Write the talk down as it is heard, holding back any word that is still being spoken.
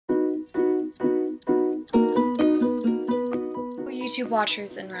YouTube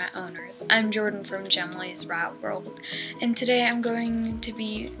watchers and rat owners. I'm Jordan from Jemily's Rat World, and today I'm going to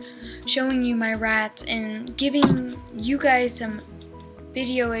be showing you my rats and giving you guys some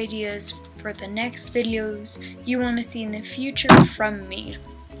video ideas for the next videos you want to see in the future from me.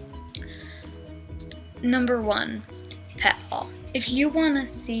 Number 1, pet haul. If you want to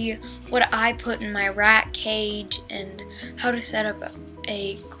see what I put in my rat cage and how to set up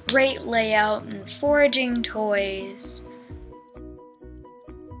a great layout and foraging toys,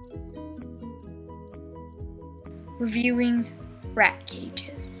 reviewing rat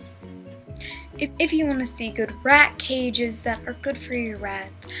cages. If you want to see good rat cages that are good for your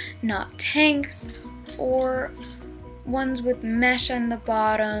rats, not tanks or ones with mesh on the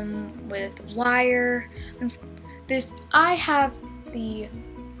bottom with wire. I have the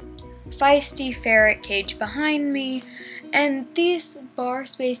feisty ferret cage behind me, and this bar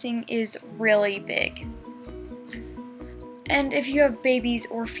spacing is really big. And if you have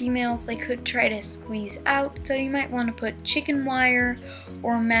babies or females, they could try to squeeze out, so you might want to put chicken wire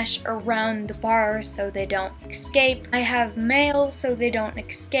or mesh around the bars so they don't escape. I have males so they don't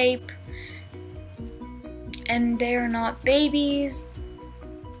escape, and they are not babies.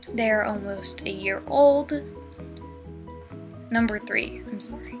 They are almost a year old. Number 3, I'm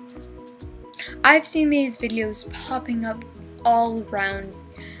sorry. I've seen these videos popping up all around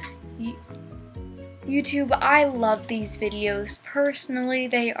YouTube. I love these videos. Personally,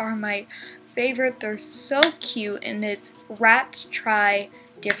 they are my favorite. They're so cute, and it's rats try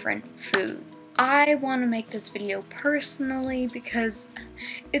different food. I want to make this video personally because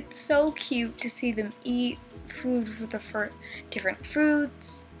it's so cute to see them eat food with the different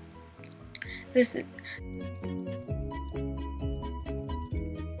foods. This is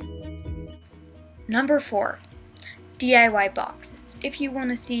Number 4, DIY boxes. If you want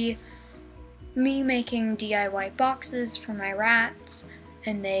to see me making DIY boxes for my rats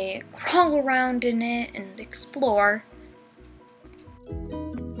and they crawl around in it and explore,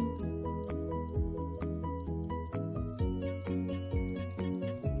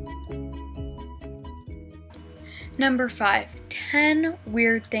 Number 5, 10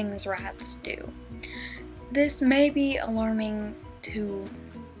 weird things rats do. This may be alarming to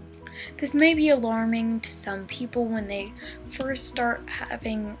some people when they first start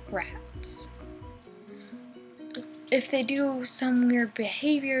having rats. If they do some weird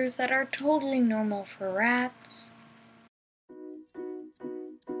behaviors that are totally normal for rats.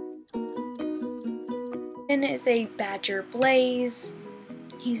 Finn is a badger blaze.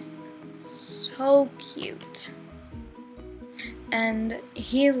 He's so cute. And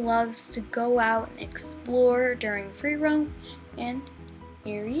he loves to go out and explore during free roam, and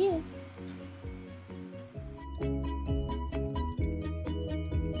here he is.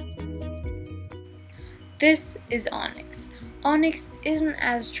 This is Onyx. Onyx isn't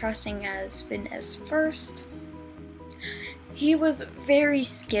as trusting as Finn is first. He was very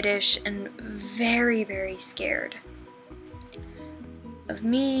skittish and very, very scared of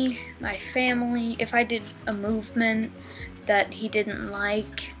me, my family. If I did a movement that he didn't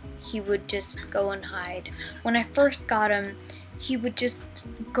like, he would just go and hide. When I first got him, he would just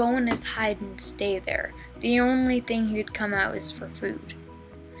go in his hide and stay there. The only thing he would come out is for food.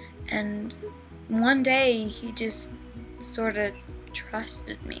 And one day, he just sort of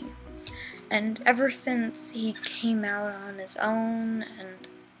trusted me. And ever since, he came out on his own, and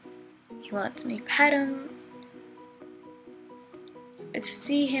he lets me pet him. To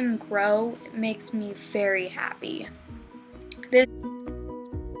see him grow, it makes me very happy. This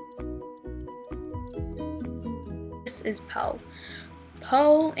is Poe.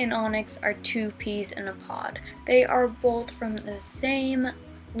 Poe and Onyx are 2 peas in a pod. They are both from the same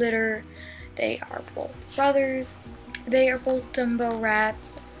litter. They are both brothers. They are both Dumbo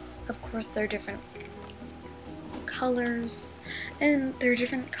rats. Of course, they're different colors.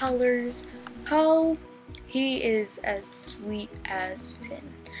 Poe, he is as sweet as Finn.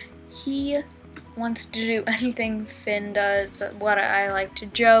 He wants to do anything Finn does. What I like to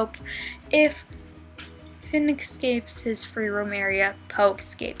joke, if Finn escapes his free roam area, Poe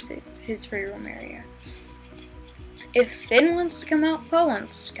escapes his free roam area. If Finn wants to come out, Poe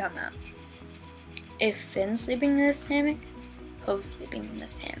wants to come out. If Finn's sleeping in this hammock, Poe's sleeping in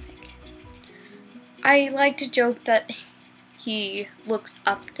this hammock. I like to joke that he looks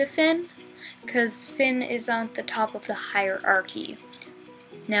up to Finn, because Finn is on the top of the hierarchy.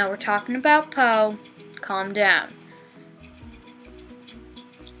 Now we're talking about Poe. Calm down.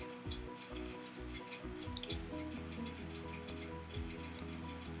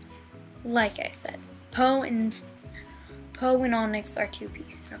 Like I said, Poe and Onyx are 2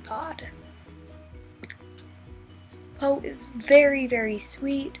 peas in a pod. Poe is very, very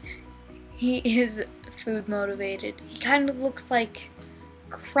sweet. He is food motivated. He kind of looks like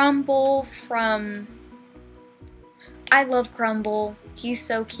Crumble from... I love Crumble. He's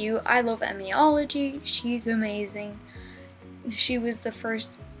so cute. I love Emmyology. She's amazing. She was the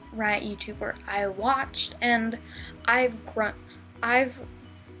first rat YouTuber I watched, and I've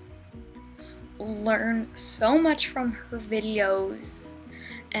learned so much from her videos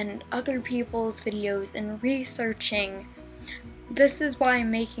and other people's videos and researching. This is why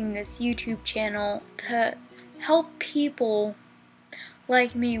I'm making this YouTube channel, to help people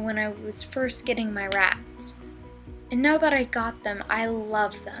like me when I was first getting my rats. And now that I got them, I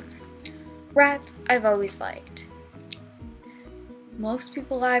love them. Rats I've always liked. Most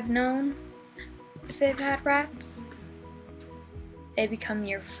people I've known, if they've had rats, they become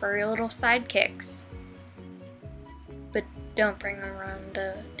your furry little sidekicks. But don't bring them around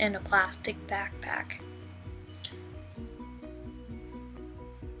in a plastic backpack.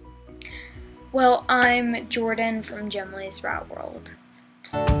 Well, I'm Jordan from Jemily's Rat World.